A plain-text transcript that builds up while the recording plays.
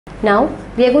Now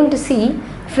we are going to see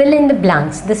fill in the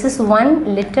blanks. This is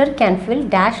 1 liter can fill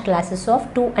dash glasses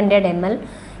of 200 ml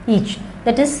each.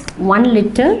 That is 1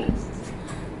 liter.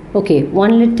 Okay,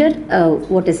 1 liter.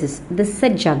 What is this? This is a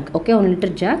jug. Okay, 1 liter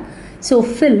jug. So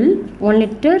fill 1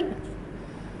 liter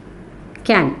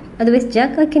can. Otherwise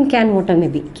jug or can water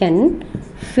maybe. Can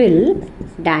fill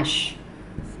dash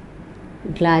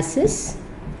glasses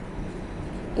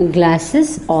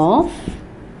of,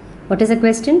 what is the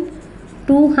question?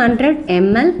 200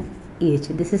 ml each.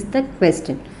 This is the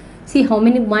question. See how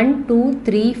many? 1, 2,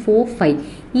 3, 4, 5.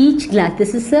 Each glass.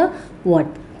 This is a what?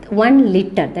 1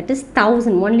 liter. That is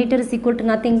 1000. 1 liter is equal to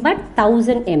nothing but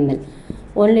 1000 ml.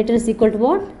 1 liter is equal to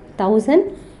what?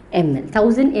 1000 ml.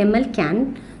 1000 ml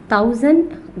can. 1000.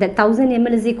 The 1000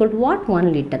 ml is equal to what?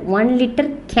 1 liter. 1 liter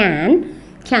can.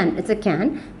 It's a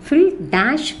can. Fill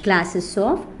dash glasses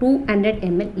of 200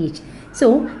 ml each.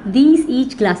 So these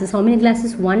each glasses, how many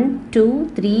glasses? 1,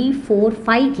 2, 3, 4,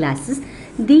 5 glasses.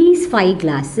 These 5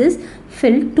 glasses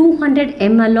fill 200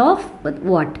 ml of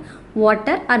what?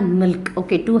 Water or milk.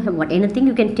 Okay, what? Anything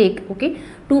you can take. Okay,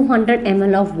 200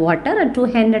 ml of water and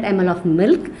 200 ml of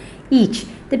milk each.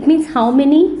 That means how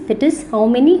many? That is how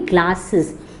many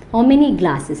glasses? How many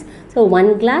glasses? So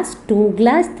 1 glass, 2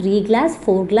 glass, 3 glass,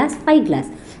 4 glass, 5 glass.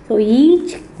 So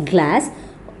each glass,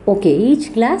 okay,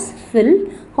 each glass fill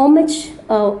how much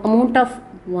amount of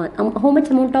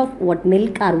what?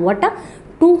 Milk or water?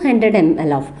 200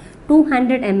 ml of.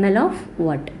 200 ml of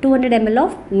what? 200 ml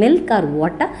of milk or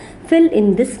water fill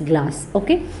in this glass.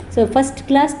 Okay, so first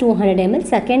glass 200 ml,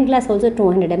 second glass also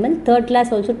 200 ml, third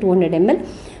glass also 200 ml,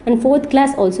 and fourth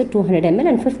glass also 200 ml,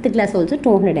 and fifth glass also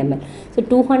 200 ml. So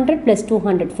 200 plus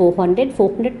 200 400,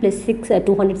 400 plus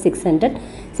 200 600,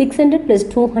 600 plus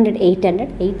 200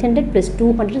 800, 800 plus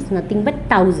 200 is nothing but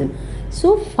 1000.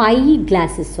 So 5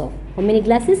 glasses of, how many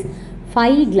glasses?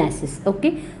 5 glasses.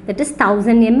 Okay, that is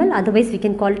 1000 ml. Otherwise we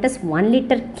can call it as 1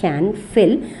 liter can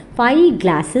fill 5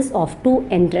 glasses of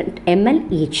 200 ml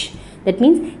each. That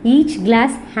means each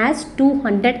glass has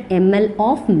 200 ml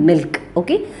of milk.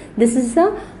 Okay, this is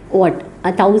a what?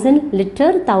 1000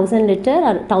 liter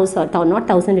or not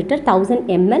 1000 liter, 1000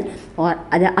 ml, or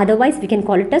otherwise we can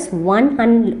call it as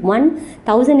 1000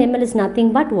 ml is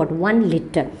nothing but what? 1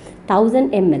 liter.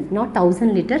 1000 ml, not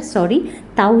 1000 liter, sorry,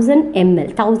 1000 ml.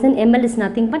 1000 ml is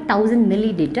nothing but 1000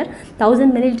 milliliter.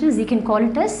 1000 milliliters you can call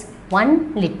it as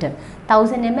 1 liter.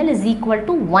 1000 ml is equal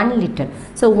to 1 liter.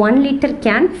 So 1 liter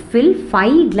can fill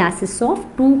 5 glasses of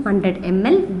 200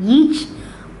 ml each.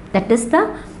 That is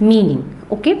the meaning.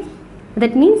 Okay,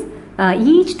 that means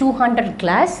each 200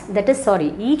 glass, that is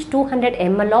each 200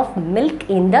 ml of milk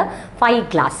in the 5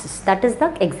 glasses. That is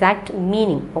the exact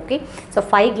meaning. Okay, so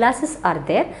 5 glasses are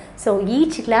there. So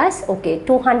each glass, okay,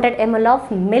 200 ml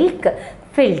of milk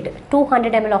filled,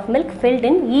 200 ml of milk filled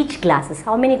in each glasses.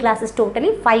 How many glasses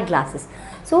totally? 5 glasses.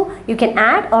 So you can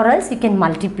add or else you can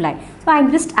multiply. So I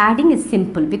am just adding is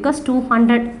simple, because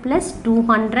 200 plus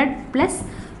 200 plus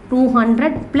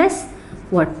 200 plus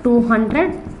what?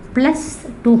 200 plus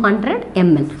 200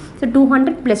 ml. So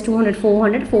 200 plus 200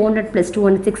 400, 400 plus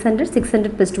 200 600,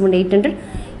 600 plus 200 800,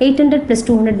 800 plus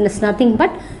 200 is nothing but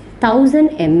 1000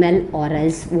 ml or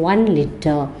else 1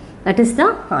 liter. That is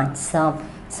the answer.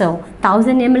 So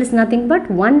 1000 ml is nothing but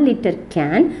 1 liter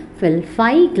can fill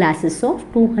 5 glasses of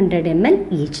 200 ml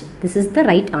each. This is the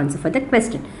right answer for the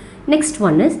question. Next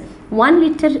one is 1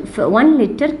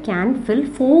 liter can fill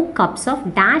 4 cups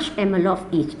of dash ml of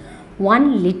each.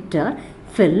 1 liter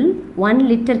fill 1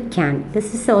 liter can.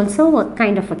 This is also a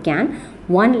kind of a can.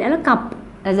 One cup,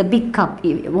 as a big cup,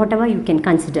 whatever you can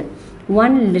consider.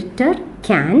 1 liter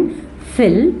can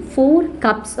fill 4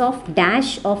 cups of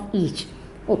dash of each.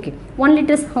 Okay, 1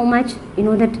 liter is how much? You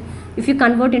know that if you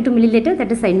convert into milliliter,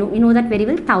 that is, you know that very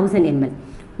well, 1000 ml.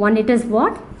 1 liter is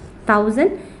what?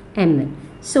 1000 ml.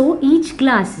 So each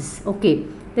glass is, okay,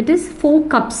 that is 4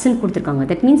 cups in kuduthirukanga.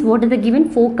 That means what is the given?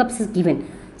 4 cups is given.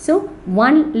 So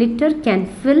 1 liter can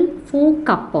fill 4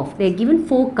 cup of, they are given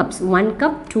 4 cups, 1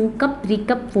 cup, 2 cup, 3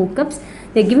 cup, 4 cups,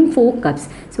 they are given 4 cups.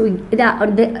 So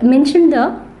they mentioned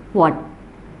the what?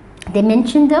 They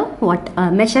mentioned the what?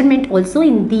 Measurement also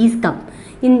in these cup,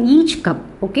 in each cup.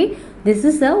 Okay, this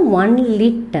is a 1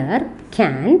 liter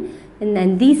can, and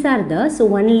then these are the, so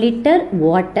 1 liter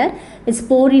water is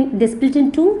poured in, they split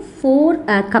into 4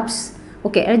 cups.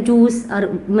 Okay, a juice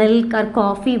or milk or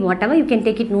coffee, whatever you can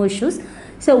take it, no issues.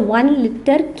 So 1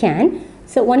 liter can,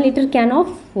 so 1 liter can of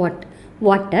what?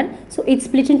 Water. So it's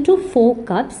split into 4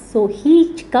 cups. So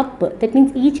each cup, that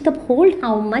means each cup hold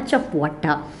how much of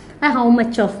water? How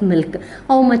much of milk?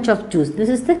 How much of juice? This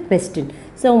is the question.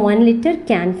 So 1 liter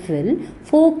can fill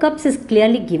 4 cups is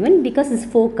clearly given because it's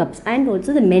 4 cups, and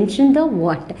also they mention the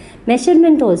what?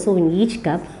 Measurement also in each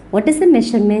cup. What is the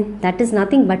measurement? That is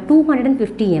nothing but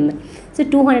 250 ml. So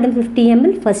 250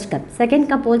 ml first cup. Second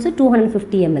cup also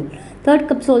 250 ml. Third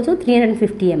cup also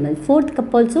 350 ml. Fourth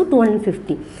cup also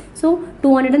 250. So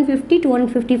 250,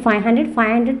 250, 500.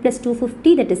 500 plus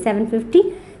 250, that is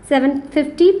 750.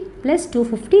 750 plus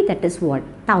 250, that is what?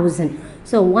 1000.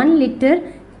 So 1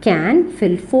 liter can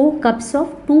fill 4 cups of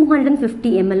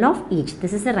 250 ml of each.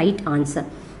 This is the right answer.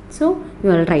 So you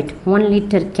will write 1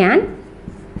 liter can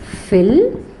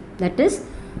fill, that is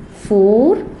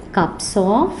 4 cups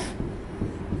of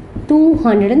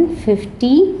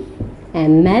 250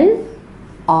 ml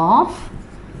of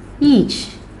each.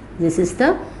 This is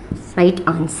the right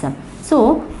answer.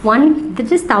 So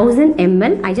this is 1000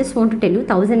 ml. I just want to tell you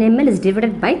 1000 ml is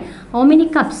divided by how many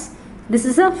cups? This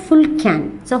is a full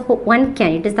can. So 1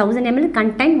 can, it is 1000 ml,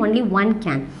 contain only 1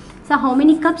 can. So how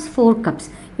many cups? 4 cups.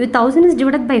 If 1000 is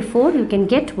divided by 4, you can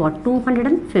get what?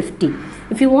 250.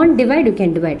 If you want divide, you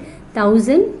can divide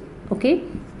 1000, okay,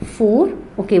 4,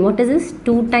 okay, what is this?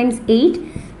 2 times 8,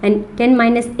 and 10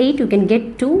 minus 8, you can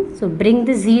get 2. So bring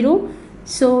the 0.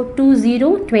 So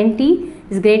 20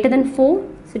 is greater than 4.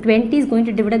 So 20 is going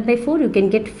to divide by 4, you can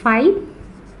get 5.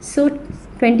 So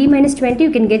 20 minus 20,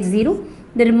 you can get 0.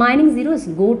 The remaining zeros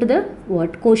go to the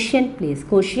what? Quotient place.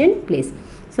 Quotient place.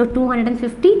 So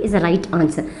 250 is the right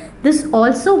answer. This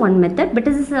also one method, but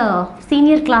this is a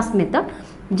senior class method.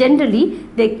 Generally,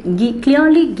 they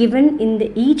clearly given in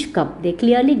the each cup. They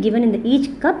clearly given in the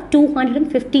each cup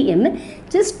 250 ml.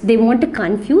 Just they want to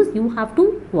confuse. You have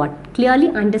to what? Clearly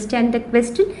understand the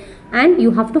question, and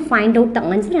you have to find out the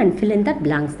answer and fill in the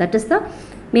blanks. That is the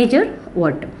major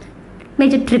what?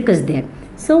 Major trick is there.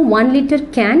 So 1 liter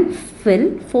can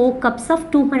fill 4 cups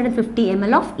of 250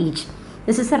 ml of each.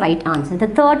 This is the right answer. The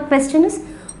third question is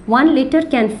 1 liter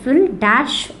can fill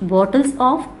dash bottles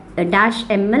of dash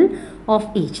ml of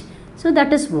each. So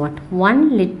that is what?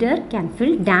 1 liter can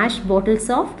fill dash bottles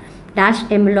of dash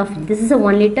ml of. This is a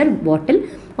 1 liter bottle,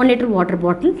 1 liter water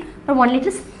bottle, or 1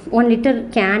 liter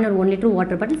can, or 1 liter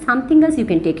water bottle. Something else you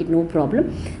can take it, no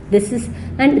problem. This is,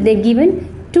 and they given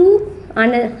two.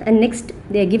 And next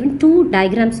they are given 2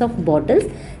 diagrams of bottles.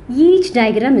 Each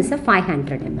diagram is a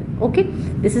 500 ml. Okay,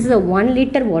 this is a 1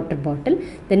 liter water bottle.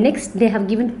 The next they have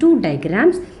given 2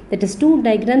 diagrams. That is 2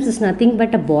 diagrams is nothing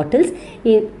but a bottles.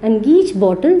 And each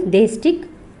bottle they stick.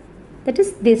 That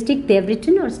is they have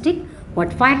written or stick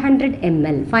what? 500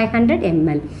 ml. 500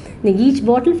 ml. Each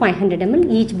bottle 500 ml.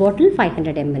 Each bottle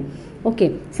 500 ml.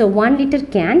 Okay, so 1 liter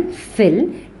can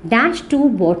fill dash 2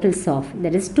 bottles of,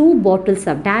 that is 2 bottles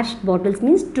of, dash bottles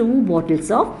means 2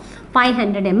 bottles of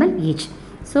 500 ml each.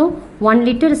 So 1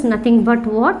 liter is nothing but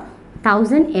what?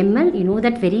 1000 ml, you know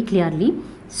that very clearly.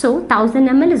 So 1000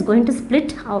 ml is going to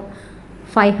split how?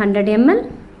 500 ml,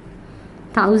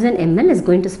 1000 ml is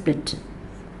going to split.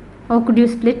 How could you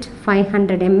split?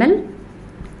 500 ml,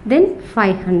 then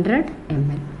 500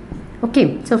 ml.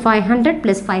 Okay, so 500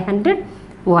 plus 500,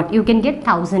 what? You can get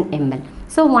 1000 ml.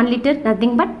 So 1 liter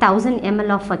nothing but 1000 ml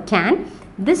of a can.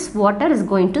 This water is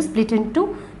going to split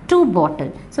into 2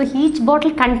 bottles. So each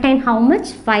bottle contain how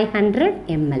much? 500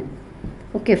 ml.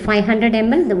 Okay, 500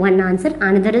 ml, the one answer.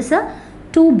 Another is a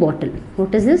 2 bottle.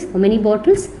 What is this? How many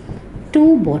bottles?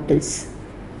 2 bottles.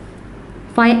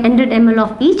 500 ml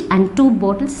of each, and 2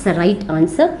 bottles is the right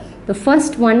answer. The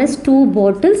first one is 2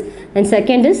 bottles and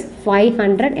second is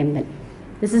 500 ml.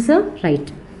 This is a right.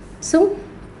 So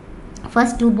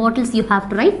first 2 bottles you have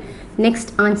to write.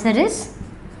 Next answer is,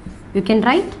 you can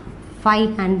write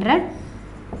 500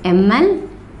 ml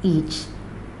each.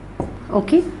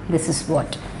 Okay, this is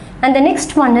what. And the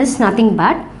next one is nothing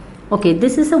but, okay,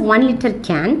 this is a 1 liter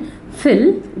can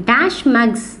fill dash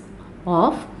mugs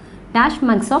of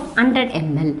 100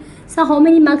 ml. So how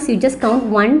many mugs? You just count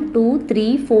 1, 2,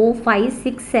 3, 4, 5,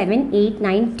 6, 7, 8,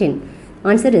 9, 10.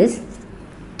 Answer is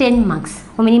 10 mugs.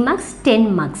 How many mugs?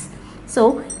 10 mugs.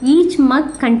 So each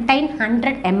mug contain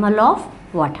 100 ml of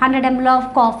what? 100 ml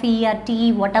of coffee or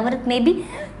tea, whatever it may be,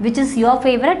 which is your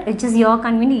favorite, which is your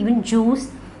convenient, even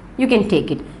juice, you can take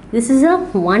it. This is a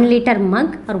 1 liter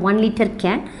mug or 1 liter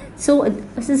can. So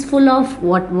this is full of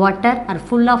what? Water, or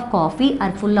full of coffee,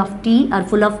 or full of tea, or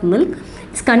full of milk.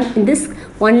 This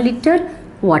 1 liter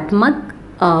what mug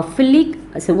fully,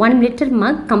 so 1 liter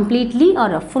mug completely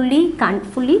or fully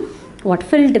what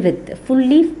filled with,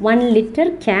 fully 1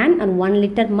 liter can or 1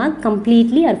 liter mug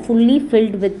completely or fully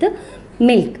filled with the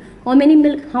milk. How many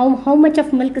milk? How much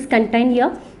of milk is contained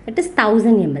here? It is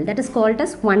 1000 ml. That is called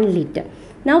as 1 liter.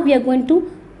 Now we are going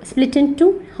to split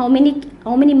into how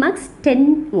many mugs?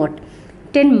 10 what?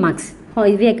 10 mugs.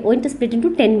 We are going to split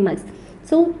into 10 mugs.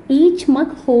 So each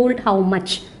mug hold how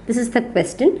much? This is the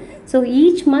question. So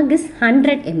each mug is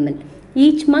 100 ml.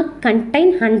 Each mug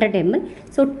contain 100 ml.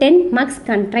 So 10 mugs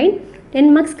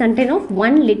contain of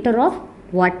 1 liter of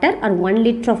water or 1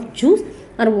 liter of juice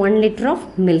or 1 liter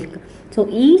of milk. So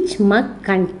each mug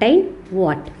contain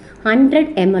what?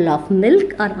 100 ml of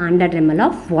milk or 100 ml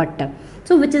of water.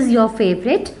 So which is your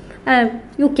favorite?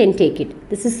 You can take it.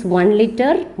 This is 1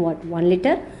 liter, what? 1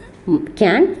 liter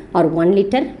can or 1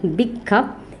 liter big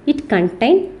cup. It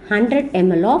contains 100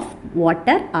 ml of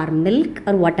water or milk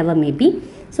or whatever may be.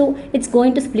 So it's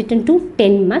going to split into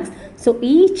 10 mugs. So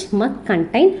each mug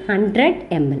contains 100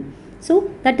 ml.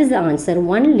 So that is the answer.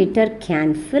 1 liter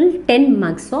can fill 10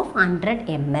 mugs of 100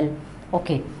 ml.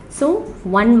 Okay. So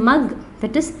 1 mug,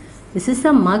 that is, this is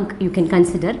a mug you can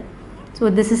consider. So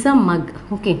this is a mug.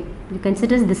 Okay. You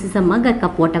consider this is a mug, a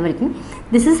cup, whatever it means.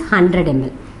 This is 100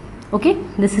 ml. Okay.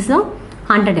 This is a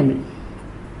 100 ml.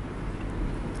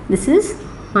 This is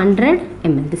 100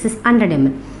 ml. This is 100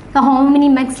 ml. So how many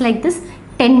mugs like this?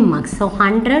 10 mugs. So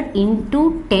 100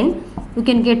 into 10, you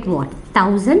can get what?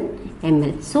 1000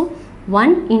 ml. So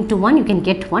 1 into 1, you can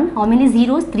get 1. How many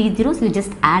zeros? 3 zeros. You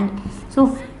just add. So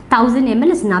 1000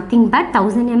 ml is nothing but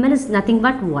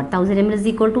what? 1000 ml is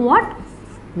equal to what?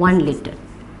 1 liter.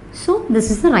 So this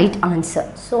is the right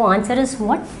answer. So answer is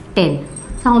what? 10.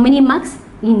 So how many mugs?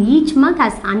 In each mug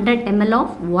has 100 ml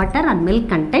of water or milk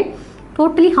content.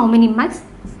 Totally how many mugs?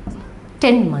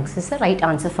 10 mugs is the right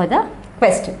answer for the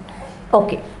question.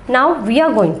 Okay. Now we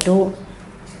are going to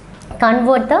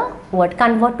convert the what?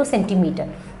 Convert to centimeter.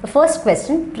 The first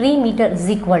question, 3 meter is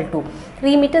equal to.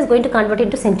 3 meter is going to convert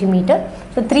into centimeter.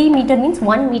 So 3 meter means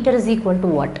 1 meter is equal to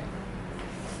what?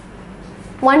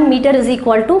 1 meter is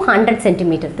equal to 100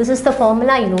 centimeter. This is the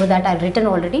formula, you know that I have written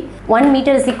already. 1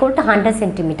 meter is equal to 100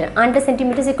 centimeter. 100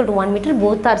 centimeter is equal to 1 meter.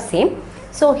 Both are same.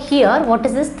 So here, what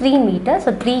is this? 3 meter.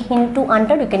 So 3 into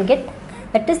 100, you can get,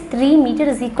 that is 3 meter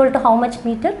is equal to how much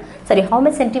meter? Sorry, how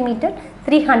much centimeter?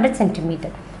 300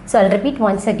 centimeter. So I'll repeat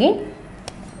once again.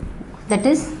 That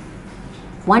is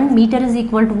 1 meter is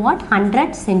equal to what?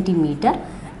 100 centimeter.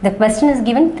 The question is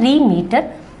given 3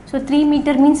 meter. So 3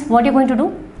 meter means what you're going to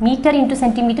do? Meter into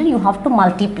centimeter, you have to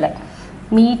multiply.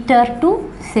 Meter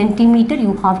to centimeter,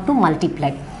 you have to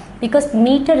multiply. Because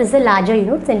meter is a larger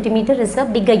unit, centimeter is a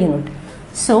bigger unit.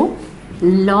 So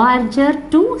larger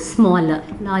to smaller.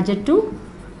 Larger to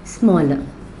smaller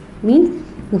means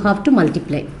you have to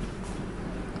multiply.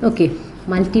 Okay.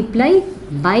 Multiply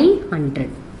by 100.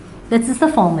 This is the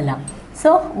formula.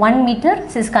 So 1 meter,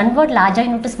 says convert larger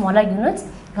unit to smaller units.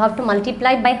 You have to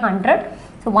multiply by 100.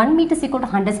 So 1 meter is equal to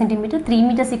 100 centimeter. 3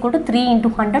 meters is equal to 3 into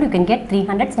 100. You can get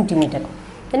 300 centimeter.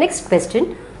 The next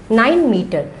question, 9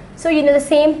 meter. So you know the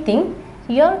same thing.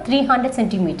 Here 300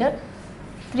 centimeter.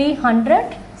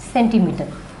 300 centimeter.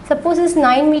 Suppose this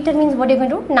 9 meter means what you are going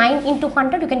to do? 9 into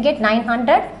 100. You can get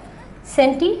 900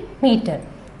 centimeter.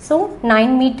 So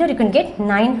 9 meter, you can get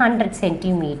 900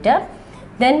 centimeter.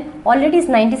 Then already is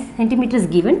 90 centimeters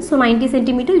given. So 90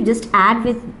 centimeter, you just add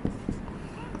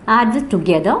this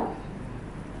together.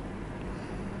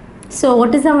 So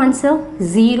what is the answer?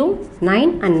 0,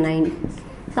 9 and 9.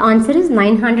 The answer is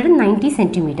 990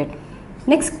 centimeter.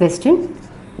 Next question,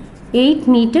 8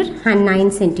 meter and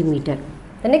 9 centimeter.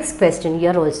 The next question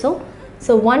here also.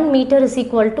 So 1 meter is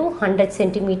equal to 100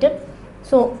 centimeter.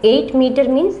 So 8 meter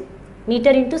means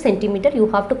meter into centimeter, you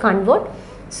have to convert.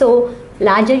 So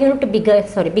larger unit to bigger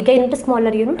unit to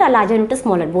smaller unit or larger unit to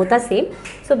smaller, both are same.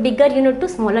 So bigger unit to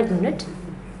smaller unit.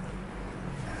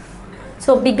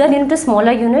 So bigger unit to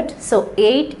smaller unit. So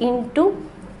 8 into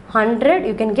 100,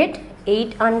 you can get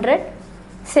 800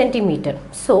 centimeter.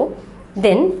 So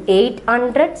then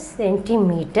 800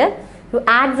 centimeter, you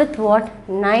add with what?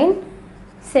 9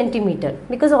 centimeter,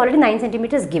 because already 9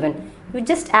 centimeter is given. You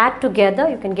just add together,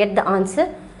 you can get the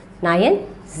answer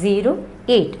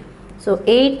 908. So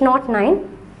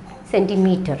 809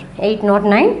 centimeter.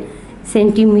 809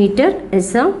 centimeter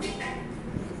is a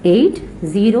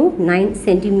 809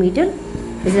 centimeter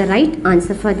is the right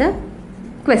answer for the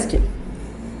question.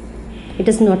 It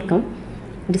does not come.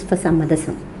 It is for some other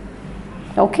sum.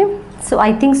 Okay. So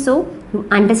I think so you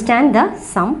understand the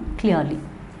sum clearly.